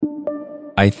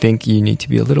I think you need to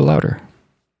be a little louder.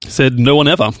 Said no one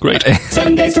ever. Great.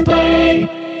 7 Days to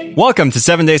Play. Welcome to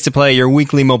 7 Days to Play, your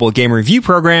weekly mobile game review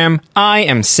program. I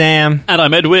am Sam. And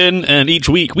I'm Edwin, and each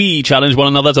week we challenge one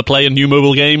another to play a new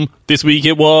mobile game. This week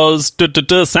it was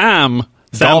Sam.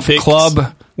 Golf picked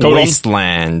Club Colon.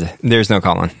 Wasteland. There's no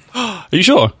colon. Are you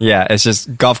sure? Yeah, it's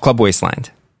just Golf Club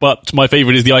Wasteland. But my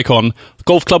favorite is the icon,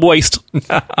 Golf Club Waste.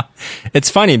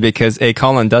 It's funny because a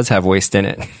colon does have waste in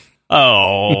it.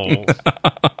 Oh.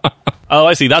 Oh,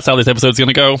 I see. That's how this episode's going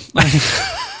to go.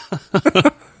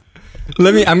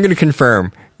 I'm going to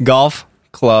confirm. Golf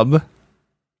Club. I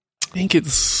think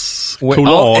it's colon.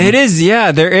 Oh, it is,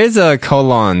 yeah. There is a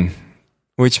colon,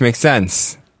 which makes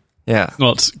sense. Yeah. It's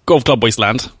not Golf Club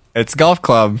Wasteland. It's Golf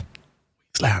Club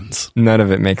Wastelands. None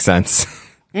of it makes sense.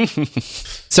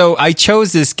 So I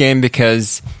chose this game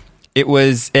because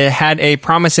it had a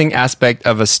promising aspect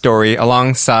of a story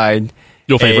alongside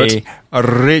your favorite, a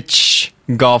rich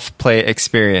golf play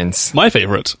experience. My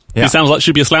favorite. Yeah. It sounds like it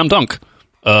should be a slam dunk.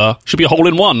 Should be a hole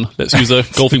in one. Let's use a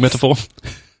golfing metaphor.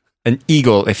 An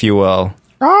eagle, if you will.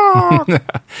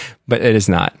 But it is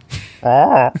not.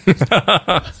 How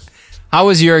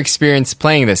was your experience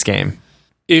playing this game?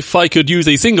 If I could use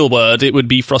a single word, it would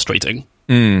be frustrating.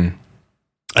 I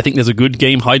think there's a good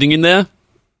game hiding in there,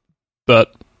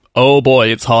 but oh boy,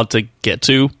 it's hard to get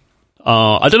to.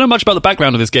 I don't know much about the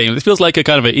background of this game. This feels like a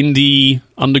kind of an indie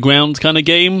underground kind of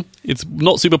game. It's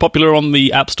not super popular on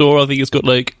the App Store. I think it's got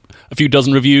like a few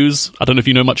dozen reviews. I don't know if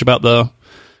you know much about the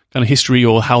kind of history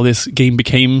or how this game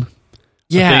became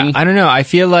a thing. I don't know. I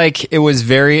feel like it was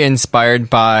very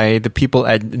inspired by the people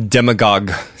at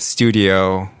Demagogue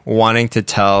Studio wanting to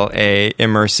tell a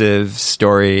immersive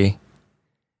story.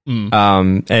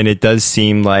 And it does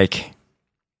seem like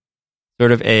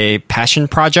sort of a passion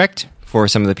project for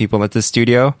some of the people at the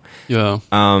studio. Yeah.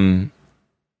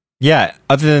 Yeah,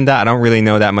 other than that, I don't really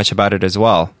know that much about it as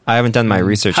well. I haven't done my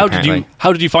research, apparently.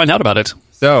 How did you find out about it?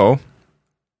 So,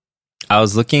 I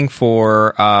was looking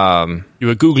for... You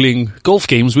were Googling golf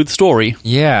games with story.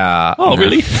 Yeah. Oh,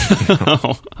 really?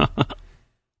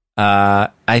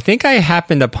 I think I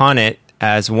happened upon it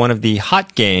as one of the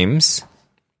hot games...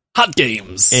 Hot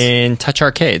games! In Touch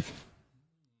Arcade,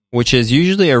 which is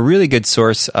usually a really good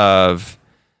source of...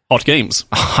 Hot games.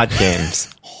 Hot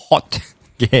games. Hot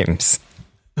games.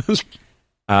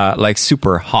 Like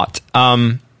super hot.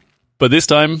 But this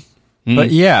time...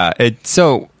 But yeah,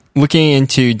 so looking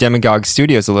into Demagogue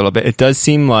Studios a little bit, it does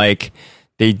seem like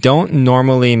they don't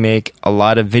normally make a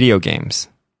lot of video games.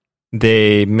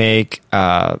 They make...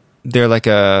 they're like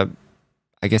a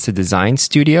design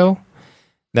studio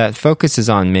that focuses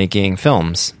on making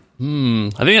films. I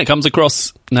think that comes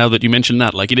across now that you mentioned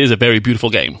that. Like, it is a very beautiful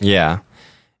game. Yeah.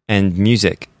 And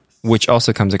music, which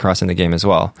also comes across in the game as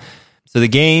well. So the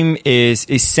game is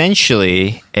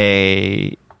essentially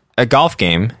a golf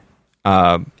game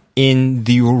in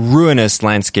the ruinous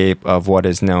landscape of what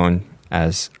is known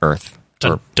as Earth.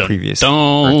 Previous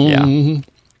Earth, yeah.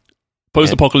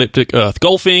 Post-apocalyptic Earth.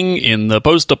 Golfing in the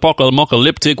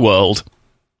post-apocalyptic world.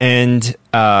 And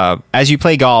as you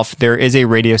play golf, there is a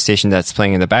radio station that's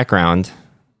playing in the background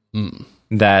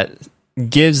that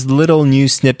gives little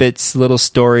news snippets, little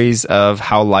stories of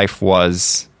how life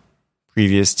was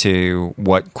previous to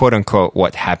what, quote unquote,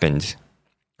 what happened.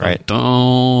 Right?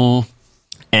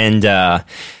 And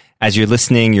as you're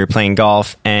listening, you're playing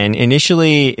golf, and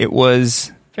initially it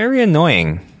was very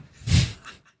annoying.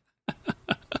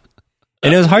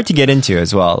 And it was hard to get into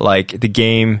as well. Like, the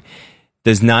game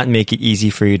does not make it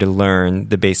easy for you to learn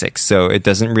the basics. So it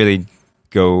doesn't really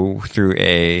go through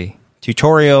a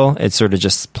tutorial. It sort of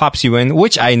just plops you in,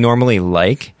 which I normally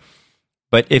like.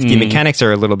 But if the mechanics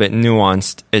are a little bit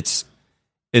nuanced, it's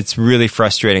really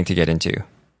frustrating to get into.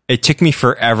 It took me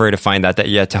forever to find out that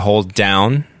you had to hold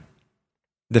down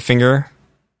the finger.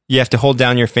 You have to hold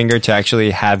down your finger to actually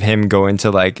have him go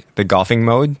into like the golfing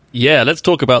mode. Yeah, let's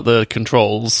talk about the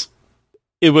controls.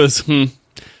 It was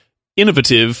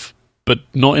innovative, but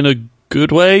not in a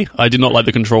good way. I did not like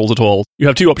the controls at all. You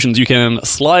have two options. You can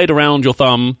slide around your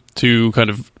thumb to kind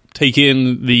of take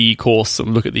in the course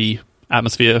and look at the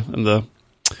atmosphere and the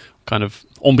kind of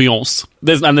ambiance.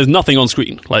 There's nothing on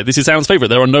screen. Like, this is Sam's favorite.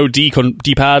 There are no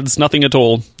D-pads, nothing at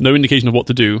all. No indication of what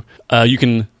to do. You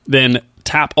can then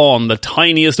tap on the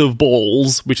tiniest of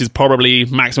balls, which is probably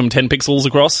maximum 10 pixels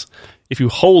across. If you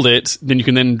hold it, then you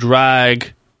can then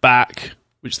drag back,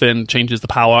 which then changes the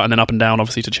power, and then up and down,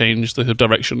 obviously, to change the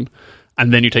direction.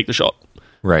 And then you take the shot.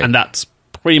 Right. And that's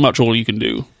pretty much all you can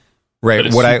do.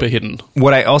 Right. Super hidden.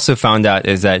 What I also found out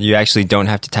is that you actually don't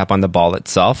have to tap on the ball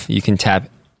itself. You can tap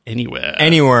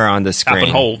Anywhere on the screen. Tap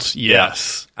and hold,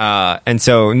 yes. And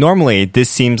so normally this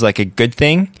seems like a good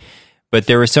thing, but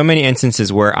there were so many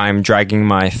instances where I'm dragging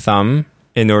my thumb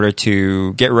in order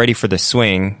to get ready for the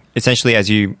swing. Essentially, as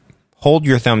you hold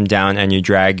your thumb down and you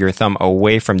drag your thumb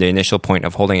away from the initial point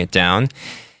of holding it down,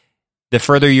 the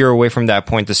further you're away from that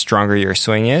point, the stronger your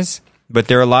swing is. But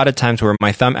there are a lot of times where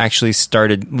my thumb actually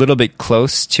started a little bit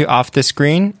close to off the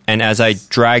screen, and as I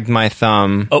dragged my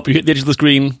thumb... Oh, you hit the edge of the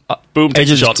screen, boom, takes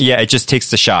the shot. Yeah, it just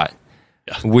takes the shot,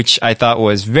 which I thought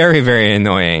was very, very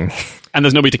annoying. And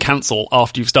there's nobody to cancel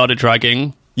after you've started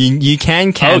dragging. You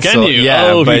can cancel. Oh, can you?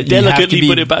 Yeah, but you delicately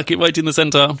put it back right in the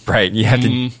center. Right, you have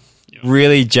to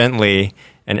really gently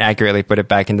and accurately put it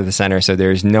back into the center so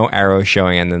there's no arrow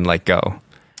showing and then let go.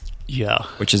 Yeah.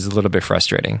 Which is a little bit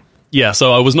frustrating. Yeah,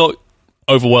 so I was not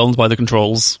overwhelmed by the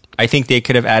controls. I think they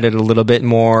could have added a little bit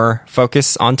more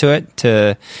focus onto it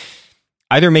to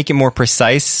either make it more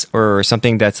precise or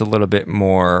something that's a little bit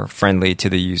more friendly to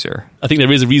the user. I think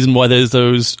there is a reason why there's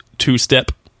those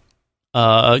two-step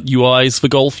UIs for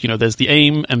golf. You know, there's the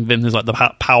aim and then there's like the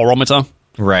powerometer.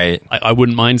 Right. I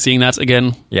wouldn't mind seeing that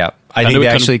again. Yeah. I think they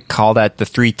actually call that the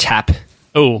 3-tap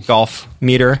golf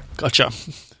meter. Gotcha.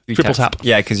 Triple tap.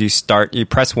 Yeah, because you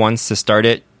press once to start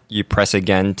it, you press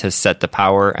again to set the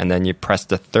power, and then you press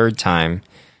the third time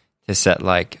to set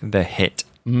like the hit.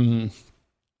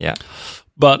 Yeah.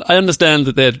 But I understand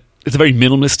that it's a very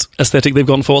minimalist aesthetic they've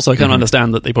gone for, so I can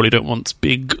understand that they probably don't want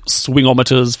big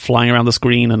swingometers flying around the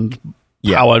screen and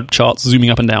power charts zooming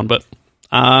up and down. But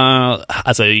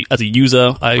as a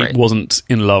user, I wasn't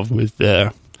in love with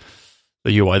the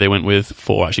UI they went with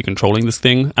for actually controlling this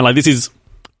thing. And like this is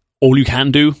all you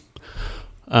can do.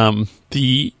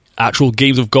 The actual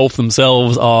games of golf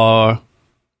themselves are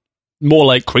more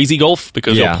like crazy golf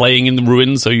because you're playing in the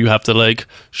ruins, so you have to like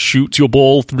shoot your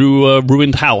ball through a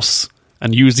ruined house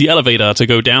and use the elevator to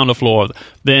go down a floor,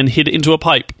 then hit it into a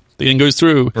pipe that then goes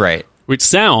through. Right. Which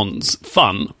sounds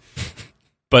fun,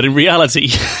 but in reality,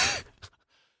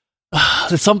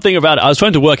 there's something about it. I was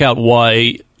trying to work out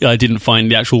why I didn't find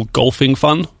the actual golfing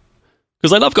fun.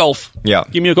 Because I love golf. Yeah.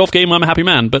 Give me a golf game, I'm a happy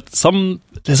man. But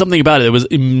there's something about it that was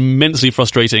immensely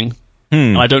frustrating.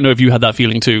 And I don't know if you had that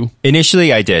feeling too.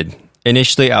 Initially, I did.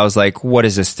 Initially, I was like, what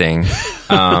is this thing?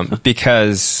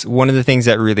 Because one of the things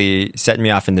that really set me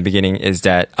off in the beginning is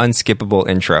that unskippable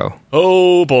intro.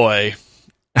 Oh, boy.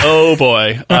 Oh,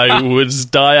 boy. I would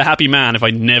die a happy man if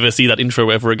I never see that intro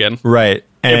ever again. Right.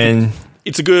 And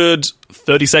it's a good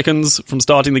 30 seconds from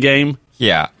starting the game.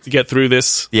 Yeah. To get through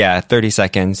this. Yeah, 30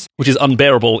 seconds. Which is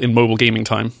unbearable in mobile gaming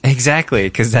time. Exactly,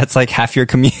 because that's like half your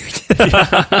commute.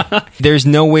 There's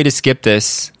no way to skip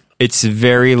this. It's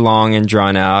very long and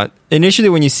drawn out. Initially,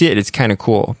 when you see it, it's kind of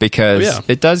cool because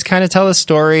it does kind of tell a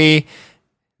story.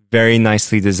 Very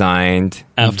nicely designed.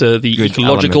 After the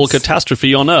ecological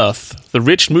catastrophe on Earth, the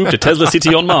rich move to Tesla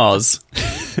City on Mars.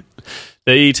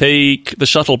 They take the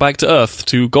shuttle back to Earth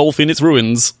to golf in its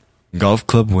ruins. Golf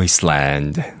Club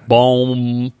Wasteland.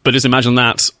 Boom. But just imagine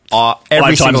that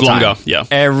every 5 times longer. Yeah.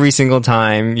 Every single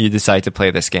time you decide to play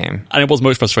this game. And what's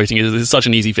most frustrating is it's such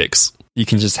an easy fix. You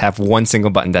can just have one single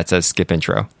button that says skip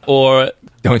intro. Or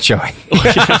don't show it.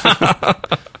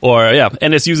 Or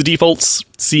NS user defaults,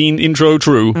 scene intro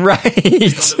true. Right.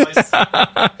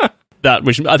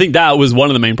 Which I think that was one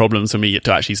of the main problems for me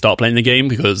to actually start playing the game,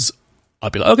 because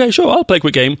I'd be like, okay, sure, I'll play a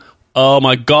quick game. Oh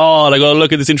my god, I gotta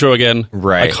look at this intro again.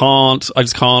 Right. I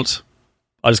just can't.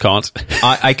 I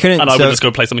couldn't. And I would just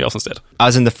go play something else instead. I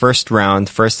was in the first round,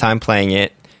 first time playing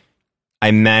it.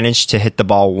 I managed to hit the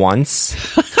ball once.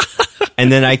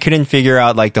 And then I couldn't figure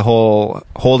out like the whole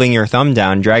holding your thumb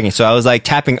down, dragging. So I was like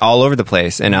tapping all over the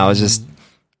place, and I was just,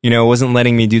 it wasn't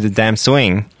letting me do the damn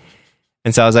swing.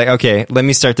 And so I was like, okay, let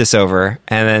me start this over.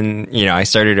 And then, I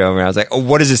started over and I was like, oh,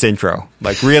 what is this intro?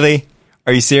 Like, really?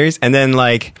 Are you serious? And then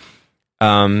like,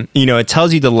 it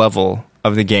tells you the level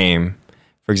of the game.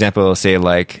 For example, it'll say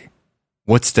like,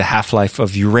 what's the half-life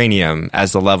of uranium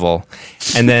as the level?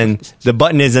 And then the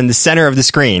button is in the center of the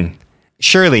screen.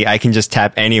 Surely I can just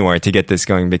tap anywhere to get this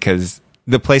going, because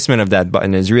the placement of that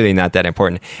button is really not that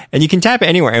important. And you can tap it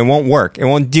anywhere and it won't work. It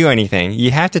won't do anything. You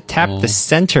have to tap the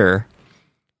center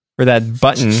for that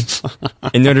button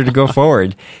in order to go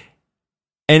forward.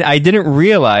 And I didn't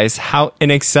realize how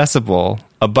inaccessible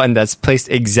a button that's placed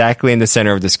exactly in the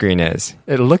center of the screen is.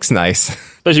 It looks nice.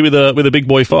 Especially with a big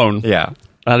boy phone. Yeah.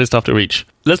 That is tough to reach.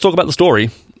 Let's talk about the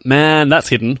story. Man, that's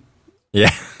hidden.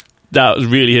 Yeah. That was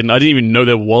really hidden. I didn't even know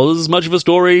there was much of a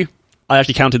story. I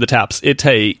actually counted the taps.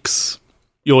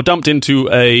 You're dumped into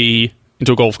a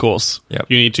golf course. Yep.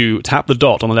 You need to tap the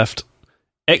dot on the left,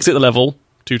 exit the level,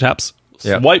 2 taps,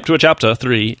 swipe to a chapter,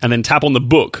 3, and then tap on the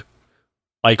book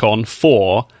icon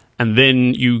 4, and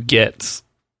then you get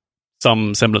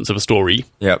some semblance of a story.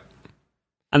 Yep.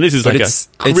 And this is But like it's-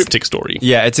 a cryptic story.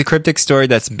 Yeah, it's a cryptic story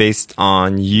that's based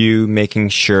on you making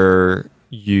sure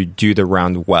you do the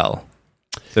round well.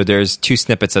 So there's 2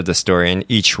 snippets of the story in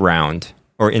each round,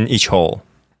 or in each hole.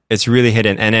 It's really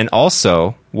hidden. And then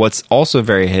also, what's also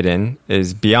very hidden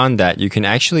is beyond that, you can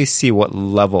actually see what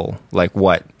level, like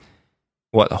what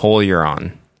hole you're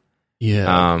on.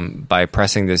 Yeah. By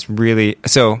pressing this really...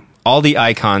 So all the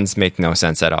icons make no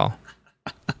sense at all.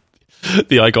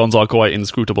 The icons are quite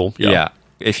inscrutable. Yeah.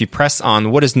 If you press on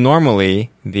what is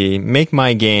normally the Make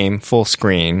My Game full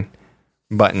screen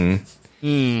button,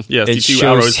 Yes, It the 2 shows-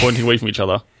 arrows pointing away from each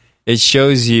other. it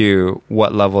shows you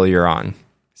what level you're on.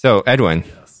 So, Edwin,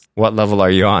 what level are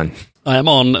you on? I am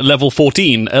on level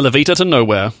 14, elevator to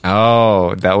nowhere.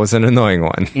 Oh, that was an annoying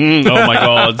one. Oh my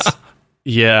god.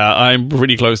 Yeah, I'm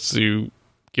pretty close to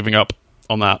giving up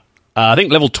on that. I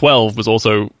think level 12 was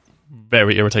also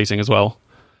very irritating as well.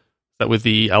 That with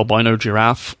the albino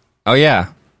giraffe. Oh,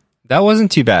 yeah. That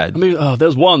wasn't too bad. I mean,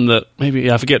 there's one that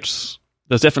maybe I forget.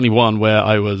 There's definitely one where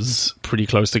I was pretty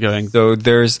close to going. So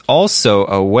there's also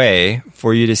a way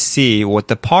for you to see what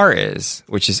the par is,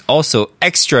 which is also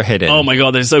extra hidden. Oh my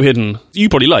god, they're so hidden. You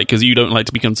probably like, because you don't like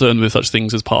to be concerned with such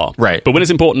things as par. Right. But when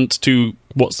it's important to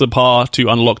what's the par to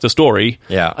unlock the story,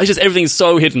 Yeah. it's just everything's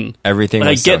so hidden. Everything Like,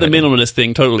 I was get so the hidden. minimalist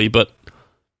thing totally, but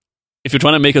if you're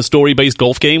trying to make a story-based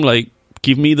golf game, like,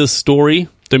 give me the story.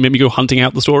 Don't make me go hunting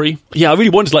out the story. Yeah, I really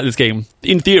wanted to like this game.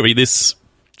 In theory, this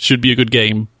should be a good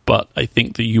game, but I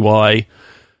think the UI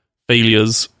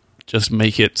failures just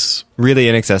make it Really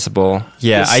inaccessible.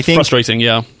 Yeah, it's I think frustrating.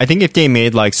 Yeah, I think if they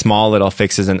made like small little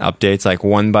fixes and updates like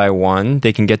one by one,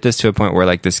 they can get this to a point where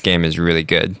like this game is really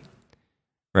good.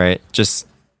 Right? Just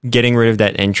getting rid of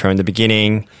that intro in the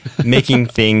beginning, making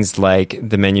things like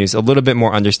the menus a little bit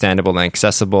more understandable and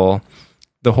accessible,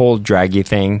 the whole draggy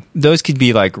thing. Those could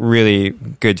be like really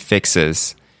good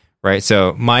fixes, right?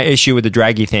 So my issue with the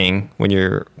draggy thing when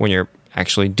you're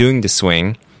actually doing the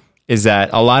swing is that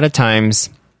a lot of times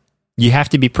you have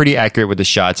to be pretty accurate with the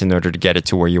shots in order to get it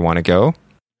to where you want to go.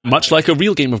 much like a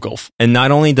real game of golf. And not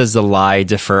only does the lie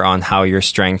differ on how your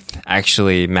strength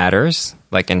actually matters,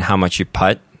 like and how much you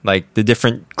putt, like the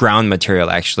different ground material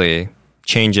actually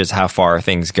changes how far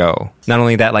things go. Not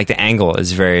only that, like the angle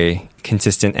is very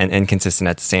consistent and inconsistent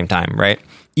at the same time, right?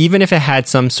 Even if it had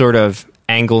some sort of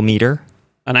angle meter,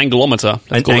 An angleometer.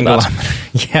 Let's an call it angle,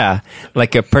 that. yeah,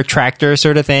 like a protractor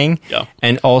sort of thing. Yeah.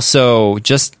 And also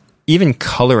just even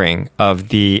coloring of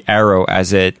the arrow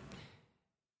as it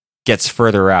gets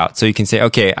further out. So you can say,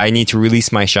 okay, I need to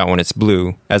release my shot when it's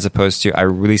blue, as opposed to I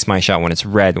release my shot when it's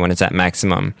red, when it's at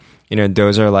maximum. You know,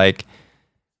 those are like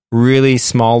really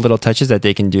small little touches that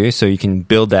they can do, so you can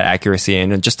build that accuracy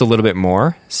in just a little bit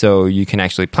more, so you can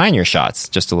actually plan your shots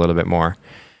just a little bit more.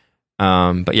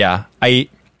 But yeah,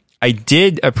 I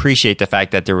did appreciate the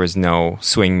fact that there was no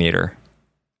swing meter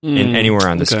in anywhere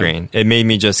on the okay. screen. It made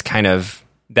me just kind of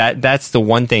that's the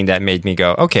one thing that made me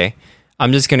go, okay,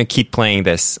 I'm just going to keep playing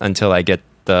this until I get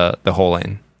the hole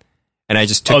in. And I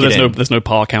just took it in. There's no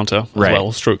par counter as Right.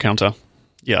 well, stroke counter.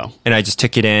 Yeah. And I just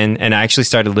took it in, and I actually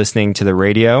started listening to the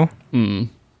radio. Hmm.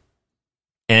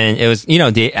 And it was, you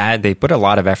know, they put a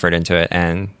lot of effort into it,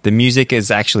 and the music is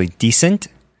actually decent.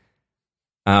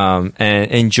 And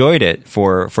enjoyed it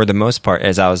for the most part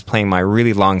as I was playing my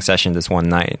really long session this one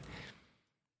night.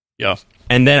 Yeah.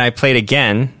 And then I played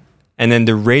again, and then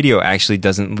the radio actually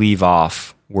doesn't leave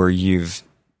off where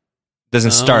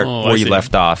doesn't start Oh, I where you see.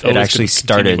 left off. Oh, It it's actually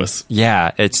started. continuous.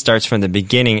 Yeah, it starts from the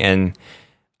beginning, and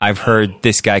I've heard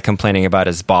this guy complaining about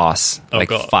his boss Oh, like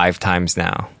God. 5 times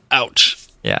now. Ouch.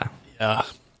 Yeah. Yeah.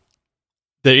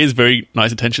 There is very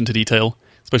nice attention to detail,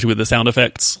 especially with the sound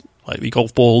effects. Like the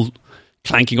golf ball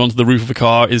clanking onto the roof of a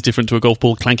car is different to a golf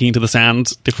ball clanking into the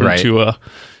sand, different Right. to a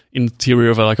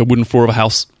interior of a wooden floor of a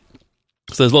house.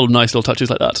 So there's a lot of nice little touches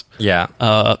like that. Yeah.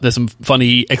 There's some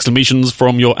funny exclamations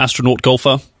from your astronaut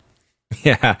golfer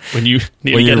Yeah. when you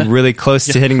nearly When get you're it. really close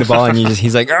to hitting the ball and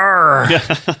he's like, "Arr!"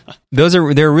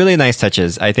 They're really nice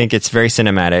touches. I think it's very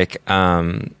cinematic.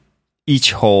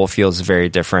 Each hole feels very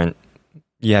different.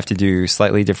 You have to do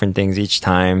slightly different things each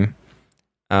time.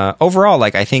 Overall,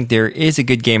 I think there is a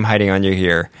good game hiding under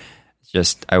here.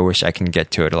 Just, I wish I can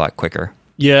get to it a lot quicker.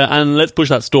 Yeah, and let's push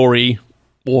that story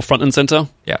more front and center.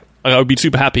 Yeah. I would be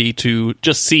super happy to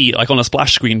just see, on a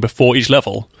splash screen before each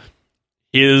level,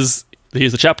 here's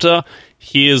the chapter,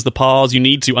 here's the paths you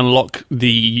need to unlock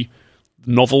the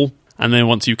novel, and then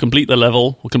once you complete the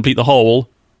level or complete the hole,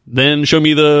 then show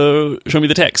me the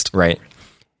text. Right.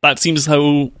 That seems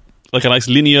so like a nice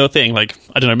linear thing. I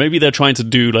don't know, maybe they're trying to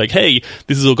do hey,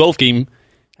 this is a golf game.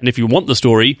 And if you want the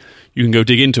story, you can go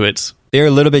dig into it. They're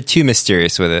a little bit too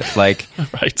mysterious with it. Like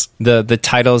Right. the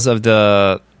titles of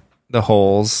the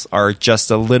holes are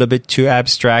just a little bit too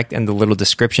abstract, and the little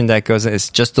description that goes in is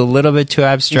just a little bit too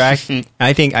abstract.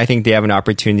 I think they have an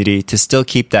opportunity to still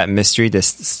keep that mystery, to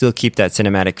still keep that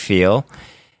cinematic feel,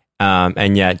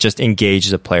 and yet just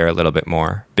engage the player a little bit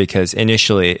more. Because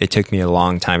initially, it took me a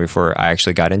long time before I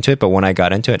actually got into it, but when I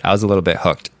got into it, I was a little bit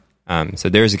hooked. So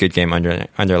there's a good game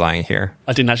underlying here.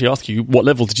 I didn't actually ask you, what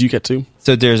level did you get to?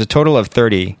 So there's a total of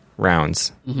 30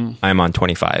 rounds. I'm on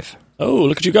 25. Oh,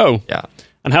 look at you go. Yeah.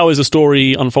 And how is the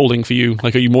story unfolding for you?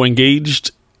 Like, are you more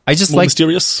engaged? I just More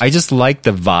mysterious? I just like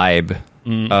the vibe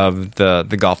of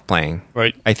the golf playing.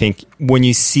 Right. I think when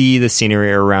you see the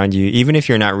scenery around you, even if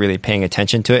you're not really paying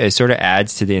attention to it, it sort of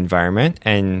adds to the environment.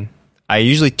 And I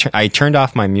usually I turned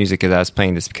off my music as I was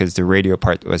playing this because the radio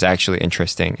part was actually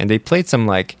interesting, and they played some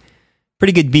like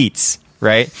pretty good beats,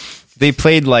 right? They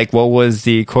played like what was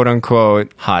the quote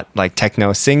unquote hot like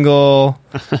techno single,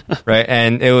 right?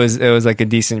 And it was like a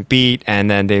decent beat, and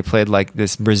then they played like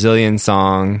this Brazilian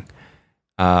song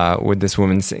with this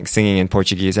woman singing in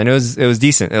Portuguese, and it was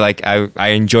decent. Like I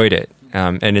enjoyed it,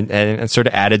 and it sort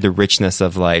of added the richness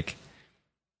of like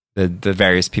the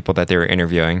various people that they were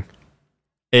interviewing.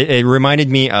 It reminded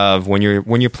me of when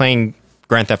you're playing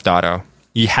Grand Theft Auto.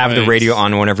 You have the radio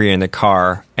on whenever you're in the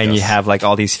car, and you have like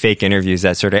all these fake interviews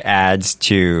that sort of adds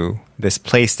to this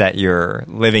place that you're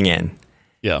living in.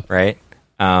 Yeah. Right.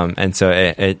 And so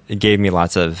it gave me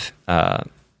lots of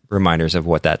reminders of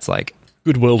what that's like.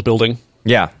 Good world building.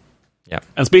 Yeah. Yeah.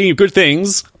 And speaking of good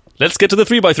things, let's get to the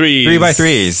 3x3s.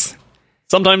 3x3s.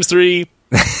 Sometimes 3.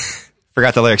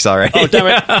 Forgot the lyrics already. Oh, damn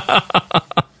it.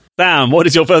 Sam, what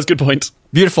is your first good point?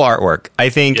 Beautiful artwork. I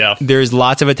think there's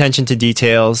lots of attention to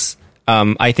details.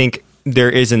 I think there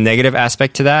is a negative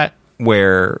aspect to that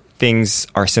where things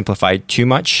are simplified too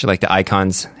much. Like the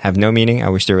icons have no meaning. I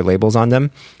wish there were labels on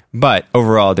them. But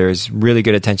overall, there's really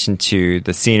good attention to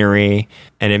the scenery,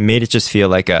 and it made it just feel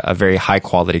like a very high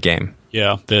quality game.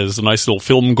 Yeah, there's a nice little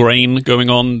film grain going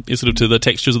on sort of to the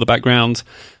textures of the background.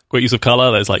 Great use of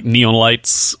color. There's like neon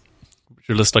lights, which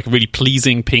are just like a really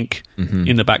pleasing pink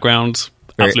in the background.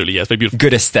 Absolutely, yes, very beautiful.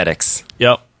 Good aesthetics.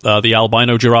 Yep. The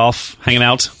albino giraffe hanging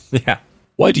out. Yeah.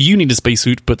 Why do you need a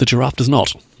spacesuit, but the giraffe does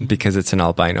not? Because it's an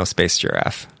albino space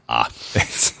giraffe. I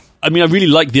mean, I really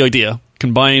like the idea.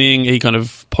 Combining a kind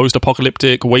of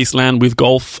post-apocalyptic wasteland with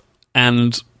golf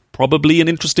and probably an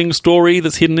interesting story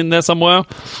that's hidden in there somewhere.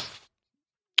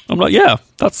 I'm like, yeah,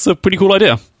 that's a pretty cool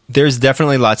idea. There's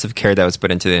definitely lots of care that was put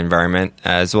into the environment,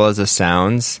 as well as the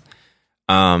sounds.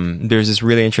 There's this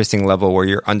really interesting level where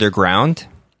you're underground.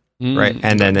 Right.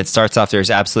 And then it starts off,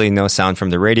 there's absolutely no sound from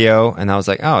the radio. And I was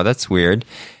like, oh, that's weird.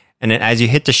 And then as you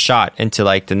hit the shot into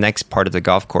like the next part of the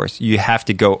golf course, you have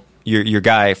to go, your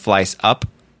guy flies up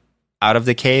out of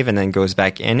the cave and then goes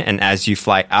back in. And as you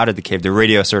fly out of the cave, the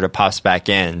radio sort of pops back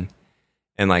in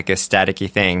like a staticky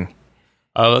thing.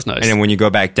 Oh, that's nice. And then when you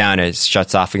go back down, it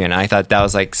shuts off again. I thought that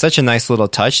was like such a nice little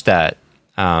touch that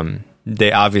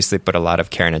they obviously put a lot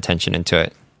of care and attention into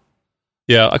it.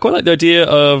 Yeah, I quite like the idea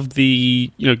of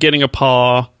the, getting a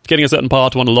certain par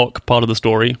to unlock part of the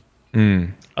story.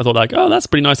 I thought like, oh, that's a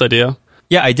pretty nice idea.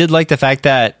 Yeah, I did like the fact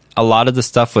that a lot of the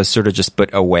stuff was sort of just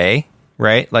put away,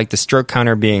 right? Like the stroke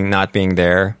counter not being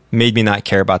there made me not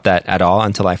care about that at all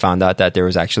until I found out that there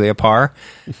was actually a par.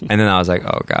 And then I was like,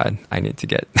 oh God, I need to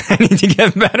get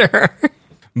better.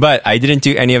 But I didn't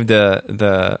do any of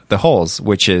the holes,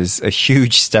 which is a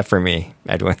huge step for me,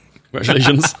 Edwin.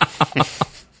 Congratulations.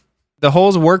 The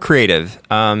holes were creative.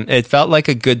 It felt like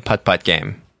a good putt-putt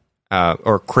game.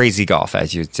 Or crazy golf,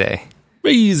 as you'd say.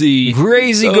 Crazy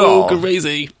golf.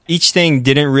 Crazy. Each thing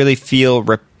didn't really feel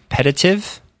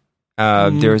repetitive.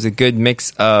 There was a good mix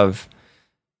of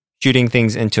shooting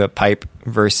things into a pipe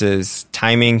versus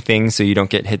timing things so you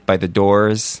don't get hit by the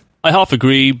doors. I half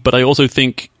agree, but I also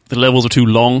think the levels are too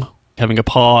long. Having a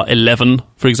par 11,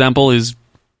 for example, is...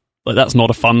 like, that's not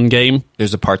a fun game.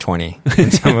 There's a par 20.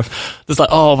 It's like,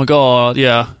 oh my God,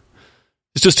 yeah.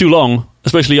 It's just too long,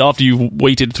 especially after you've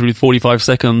waited through 45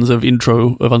 seconds of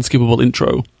unskippable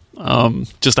intro.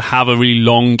 Just to have a really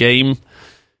long game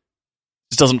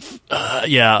just doesn't,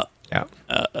 yeah.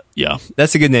 Yeah.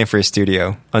 That's a good name for a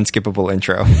studio. Unskippable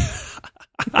intro.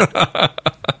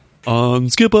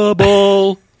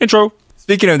 Unskippable intro.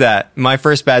 Speaking of that, my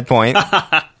first bad point,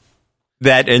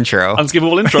 that intro.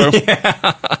 Unskippable intro.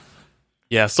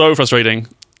 Yeah, so frustrating.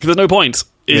 Because there's no point.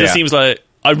 It just seems like...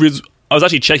 I was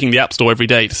actually checking the App Store every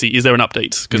day to see, is there an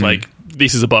update? Because, like,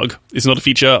 this is a bug. It's not a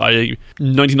feature. I'm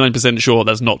 99% sure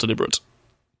that's not deliberate.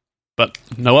 But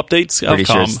no updates. Pretty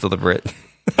sure it's deliberate.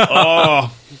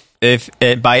 Oh, if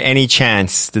by any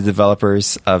chance the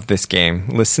developers of this game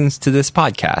listens to this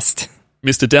podcast,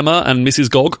 Mr. Dema and Mrs.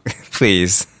 Gog,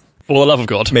 please, for the love of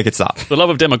God, make it stop. for the love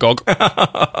of Demagogue.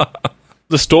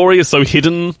 The story is so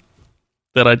hidden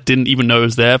that I didn't even know it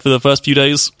was there for the first few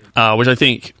days, which I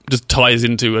think just ties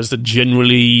into as the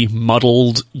generally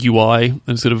muddled UI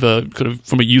and sort of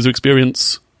from a user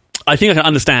experience. I think I can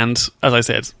understand, as I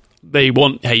said, they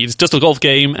want, hey, it's just a golf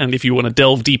game, and if you want to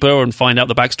delve deeper and find out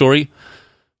the backstory,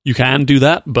 you can do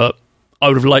that, but I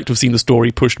would have liked to have seen the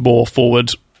story pushed more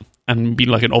forward and been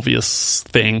like an obvious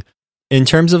thing. In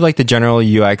terms of like the general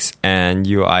UX and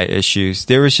UI issues,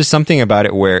 there was just something about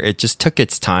it where it just took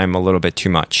its time a little bit too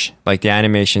much. Like the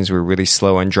animations were really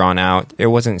slow and drawn out. It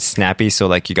wasn't snappy, so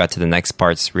like you got to the next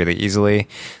parts really easily.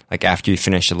 Like after you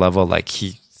finish the level, like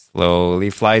he slowly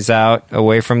flies out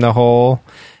away from the hole,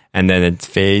 and then it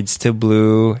fades to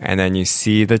blue, and then you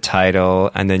see the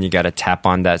title, and then you got to tap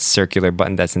on that circular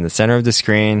button that's in the center of the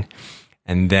screen,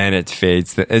 and then it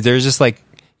fades. There's just like,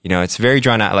 you know, it's very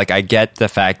drawn out. Like, I get the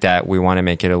fact that we want to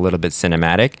make it a little bit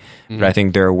cinematic, but I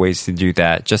think there are ways to do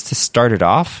that just to start it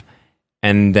off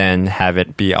and then have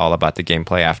it be all about the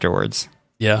gameplay afterwards.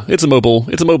 Yeah, it's a mobile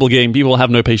game. People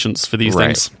have no patience for these Right.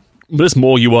 things. But it's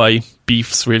more UI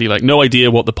beefs, really. Like, no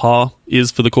idea what the par is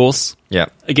for the course. Yeah.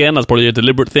 Again, that's probably a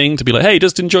deliberate thing to be like, hey,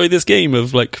 just enjoy this game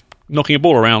of, like, knocking a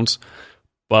ball around.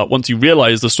 But once you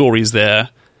realize the story's there,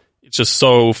 it's just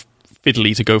so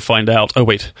fiddly to go find out, oh,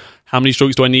 wait, how many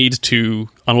strokes do I need to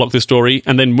unlock this story?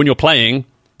 And then when you're playing,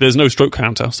 there's no stroke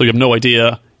counter, so you have no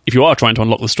idea, if you are trying to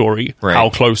unlock the story, Right. how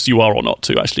close you are or not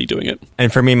to actually doing it.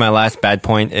 And for me, my last bad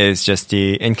point is just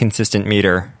the inconsistent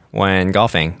meter when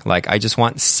golfing. Like, I just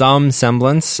want some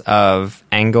semblance of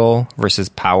angle versus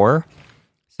power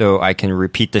so I can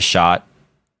repeat the shot.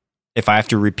 If I have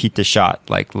to repeat the shot,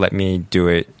 like, let me do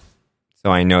it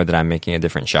so I know that I'm making a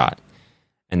different shot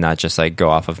and not just like go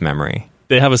off of memory.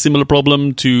 They have a similar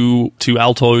problem to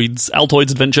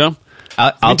Altoids Adventure,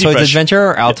 Altoids Fresh.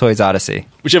 Adventure or Altoids Odyssey?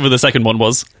 whichever the second one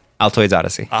was. Altoids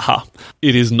Odyssey. Aha.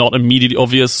 It is not immediately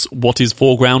obvious what is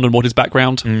foreground and what is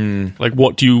background. Like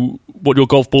what your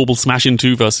golf ball will smash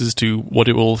into versus to what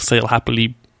it will sail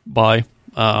happily by.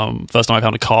 First time I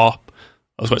found a car,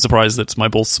 I was quite surprised that my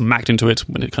ball smacked into it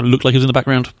when it kind of looked like it was in the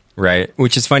background. Right,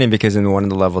 which is funny because in one of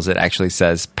the levels it actually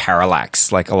says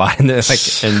parallax, like a lot in the,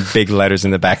 like in big letters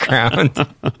in the background.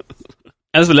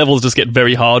 As the levels just get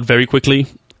very hard very quickly,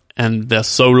 and they're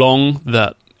so long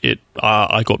that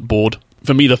I got bored.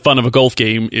 For me, the fun of a golf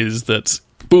game is that,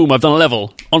 boom, I've done a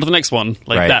level, on to the next one.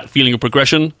 Like Right. that feeling of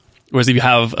progression. Whereas if you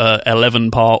have a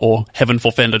 11 par or, heaven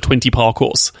forfend, a 20 par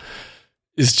course,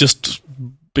 it just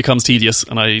becomes tedious,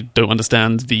 and I don't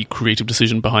understand the creative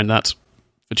decision behind that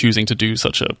for choosing to do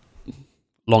such a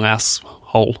long-ass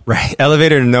hole. Right,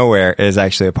 Elevator to Nowhere is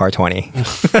actually a par 20.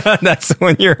 That's the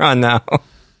one you're on now.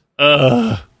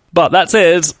 But that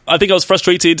said, I think I was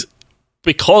frustrated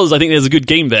because I think there's a good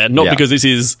game there, not Yeah. because this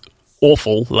is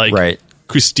awful, like Right.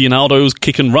 Cristiano's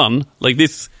kick and run. Like,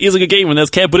 this is a good game and there's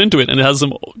care put into it, and it has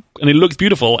and it looks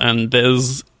beautiful, and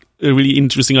there's a really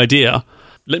interesting idea.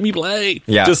 Let me play.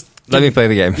 Yeah, Just let me play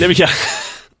the game. Let me. Yeah.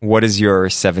 What is your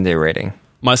 7-day rating?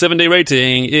 My 7-day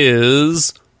rating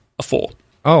is a 4.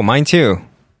 Oh, mine too.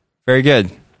 Very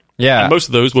good. Yeah, And most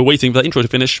of those were waiting for that intro to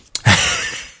finish.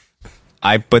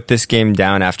 I put this game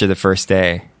down after the first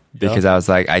day because I was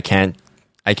like, I can't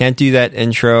do that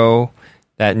intro.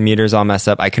 That meter's all messed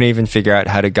up. I couldn't even figure out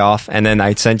how to golf. And then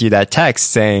I sent you that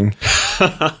text saying,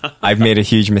 I've made a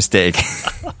huge mistake.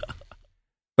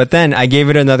 But then I gave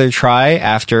it another try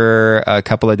after a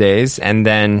couple of days. And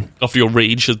then, After your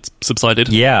rage had subsided.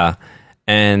 yeah,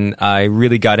 and I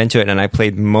really got into it. And I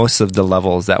played most of the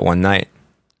levels that one night.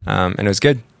 And it was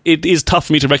good. It is tough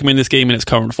for me to recommend this game in its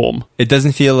current form. It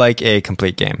doesn't feel like a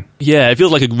complete game. Yeah, it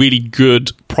feels like a really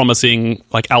good, promising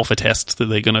like alpha test that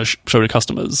they're going to show to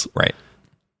customers Right.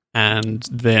 and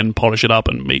then polish it up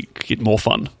and make it more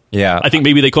fun. Yeah. I think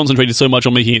maybe they concentrated so much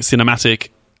on making it cinematic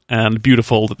and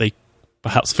beautiful that they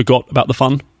perhaps forgot about the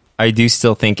fun. I do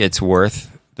still think it's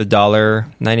worth the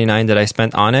 $1.99 that I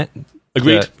spent on it.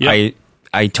 Agreed. But Yeah.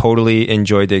 I totally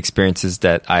enjoyed the experiences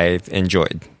that I've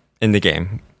enjoyed in the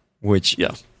game, which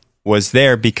Yeah. was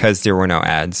there because there were no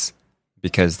ads.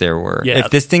 Because there were. Yeah. If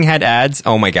this thing had ads,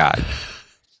 oh my God.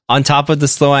 On top of the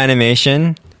slow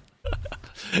animation,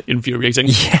 Infuriating.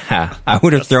 yeah, I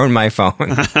would have thrown my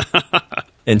phone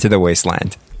into the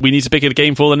wasteland. We need to pick a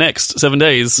game for the next 7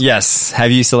 days. Yes.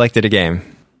 Have you selected a game?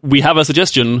 We have a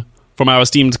suggestion from our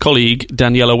esteemed colleague,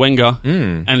 Daniela Wenger,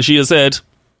 and she has said,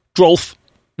 Drolf,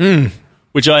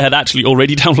 which I had actually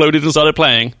already downloaded and started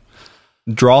playing.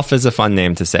 Drolf is a fun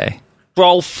name to say.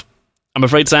 Drolf, I'm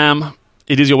afraid, Sam,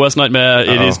 It is your worst nightmare.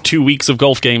 It Uh-oh. is 2 weeks of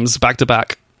golf games back to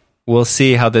back. We'll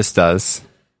see how this does.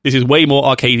 This is way more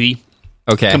arcadey,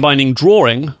 Okay. combining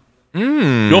drawing,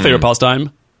 your favorite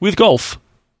pastime, with golf.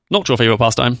 Not your favorite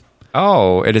pastime.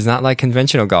 Oh, it is not like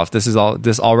conventional golf. This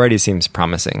already seems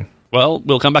promising. Well,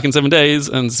 we'll come back in 7 days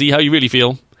and see how you really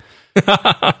feel.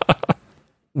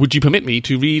 Would you permit me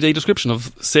to read a description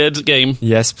of said game?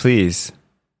 Yes, please.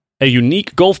 A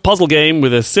unique golf puzzle game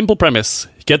with a simple premise.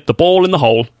 Get the ball in the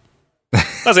hole.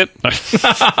 That's it. No,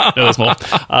 there's more.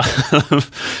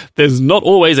 There's not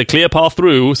always a clear path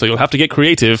through, so you'll have to get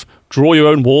creative, draw your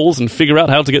own walls, and figure out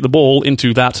how to get the ball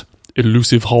into that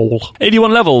elusive hole.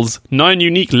 81 levels, 9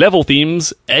 unique level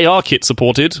themes, AR kit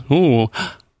supported, ooh,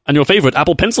 and your favorite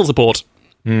Apple Pencil support.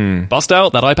 Bust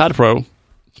out that iPad Pro.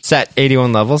 It's at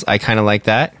 81 levels. I kind of like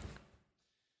that.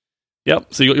 Yep,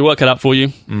 so you got your work cut out for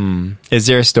you. Is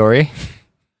there a story?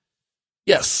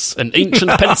 Yes, an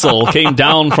ancient pencil came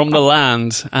down from the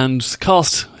land and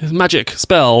cast his magic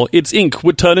spell. Its ink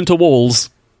would turn into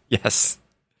walls. Yes.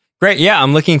 Great. Yeah,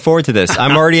 I'm looking forward to this.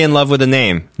 I'm already in love with the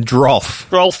name.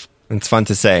 Drolf. Rolf. It's fun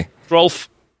to say. Rolf.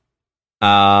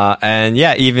 And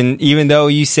yeah, even though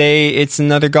you say it's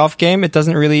another golf game, it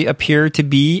doesn't really appear to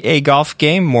be a golf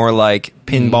game, more like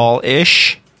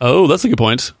pinball-ish. Oh, that's a good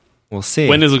point. We'll see.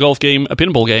 When is a golf game a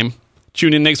pinball game?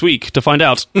 Tune in next week to find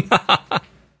out.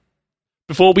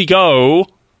 Before we go,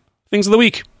 things of the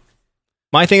week.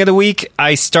 My thing of the week,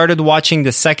 I started watching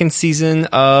the second season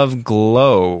of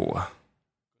Glow.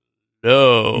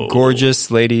 No.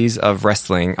 Gorgeous Ladies of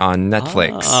Wrestling on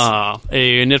Netflix.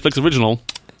 A Netflix original.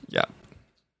 Yeah.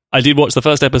 I did watch the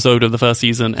first episode of the first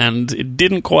season, and it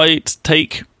didn't quite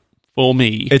take for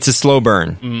me. It's a slow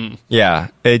burn. Yeah.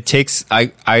 It takes,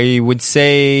 I would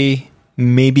say,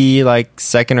 maybe like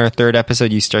second or third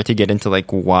episode, you start to get into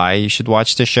like why you should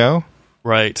watch the show.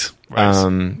 Right.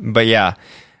 But yeah,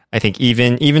 I think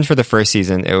even for the first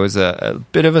season, it was a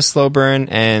bit of a slow burn,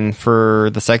 and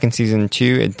for the second season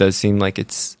too, it does seem like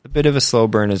it's a bit of a slow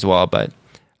burn as well. But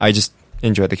I just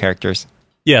enjoy the characters.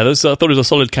 Yeah, I thought it was a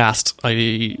solid cast.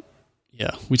 We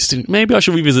just didn't. Maybe I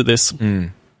should revisit this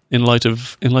in light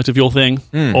of your thing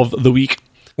of the week.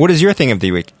 What is your thing of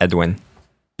the week, Edwin?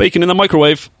 Bacon in the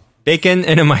Microwave, Bacon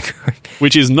in a microwave.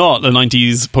 which is not a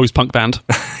 90s post-punk band.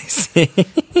 I see.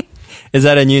 Is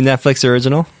that a new Netflix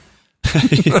original?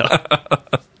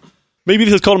 Maybe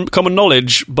this is common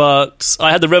knowledge, but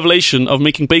I had the revelation of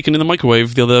making bacon in the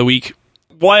microwave the other week.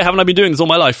 Why haven't I been doing this all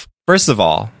my life? First of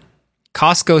all,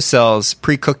 Costco sells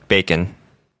pre-cooked bacon,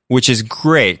 which is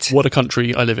great. What a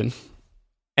country I live in.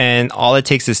 And all it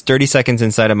takes is 30 seconds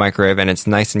inside a microwave, and it's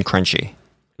nice and crunchy.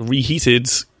 Reheated,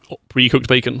 pre-cooked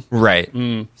bacon. Right.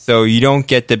 So you don't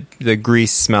get the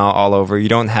grease smell all over. You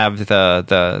don't have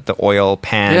the oil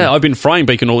pan Yeah, I've been frying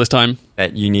bacon all this time.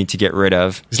 that you need to get rid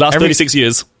of. These last 36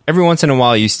 years. Every once in a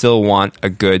while, you still want a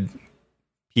good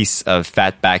piece of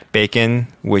fat back bacon,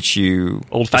 which you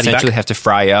Old fatty essentially back. have to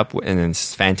fry up, and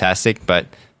it's fantastic. But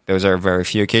those are very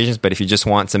few occasions. But if you just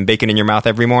want some bacon in your mouth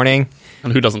every morning,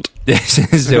 And who doesn't? this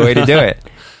is the way to do it.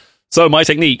 So my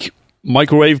technique,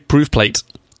 microwave-proof plate.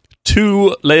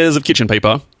 2 layers of kitchen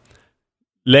paper.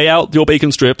 Lay out your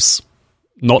bacon strips,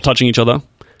 not touching each other.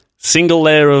 Single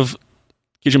layer of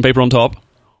kitchen paper on top.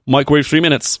 Microwave 3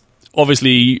 minutes.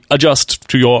 Obviously, adjust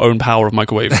to your own power of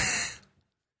microwave.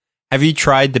 Have you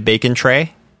tried the bacon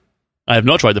tray? I have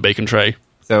not tried the bacon tray.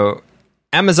 So,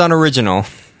 Amazon original.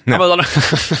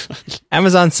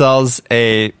 Amazon sells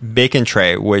a bacon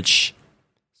tray, which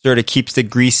sort of keeps the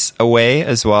grease away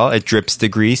as well. It drips the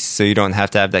grease, so you don't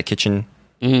have to have that kitchen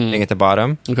thing at the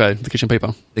bottom, Okay, the kitchen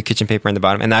paper. the kitchen paper in the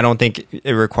bottom. And I don't think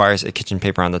it requires a kitchen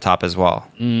paper on the top as well.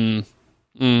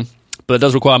 But it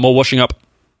does require more washing up.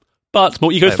 But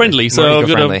more eco-friendly. More So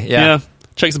eco-friendly, yeah.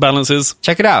 checks the balances.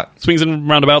 Check it out. Swings and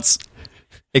roundabouts.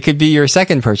 It could be your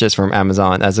second purchase from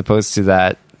Amazon as opposed to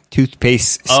that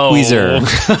toothpaste squeezer.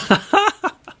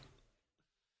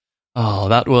 Oh,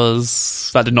 that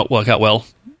did not work out well.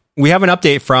 We have an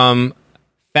update from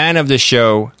fan of the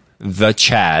show, The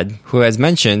Chad, who has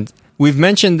mentioned, we've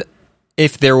mentioned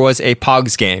if there was a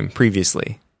Pogs game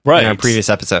previously. Right. In our previous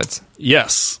episodes.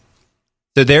 Yes.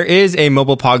 So there is a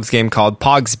mobile Pogs game called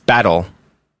Pogs Battle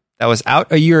that was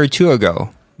out a year or two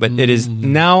ago, but it is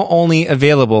now only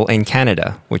available in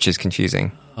Canada, which is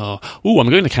confusing. Oh, I'm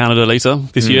going to Canada later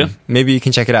this year. Maybe you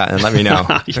can check it out and let me know.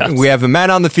 Yes. We have a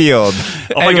man on the field.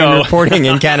 I Edwin go. reporting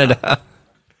in Canada.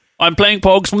 I'm playing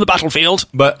Pogs from the battlefield.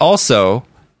 But also,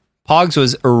 Pogs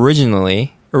was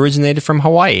originated from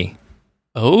Hawaii.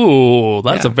 Oh,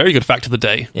 that's Yeah. a very good fact of the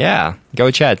day. Yeah. Go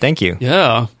Chad. Thank you.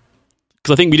 Yeah.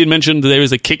 Because I think we did mention that there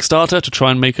is a Kickstarter to try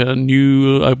and make a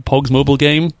new Pogs mobile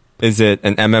game. Is it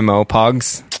an MMO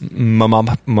Pogs?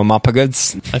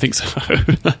 Momopoguds? I think so.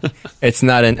 It's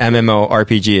not an MMO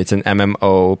RPG, it's an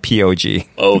MMO POG.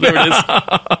 Oh, there it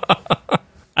is.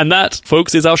 And that,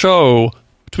 folks, is our show.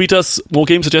 Tweet us more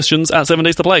game suggestions at 7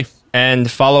 Days to Play.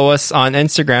 And follow us on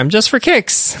Instagram just for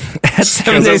kicks at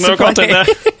 7 Days There's no to Play. content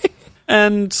there.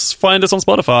 And find us on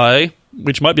Spotify,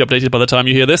 which might be updated by the time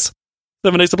you hear this.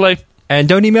 7 Days to Play. And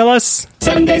don't email us.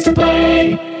 7 Days to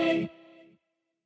Play.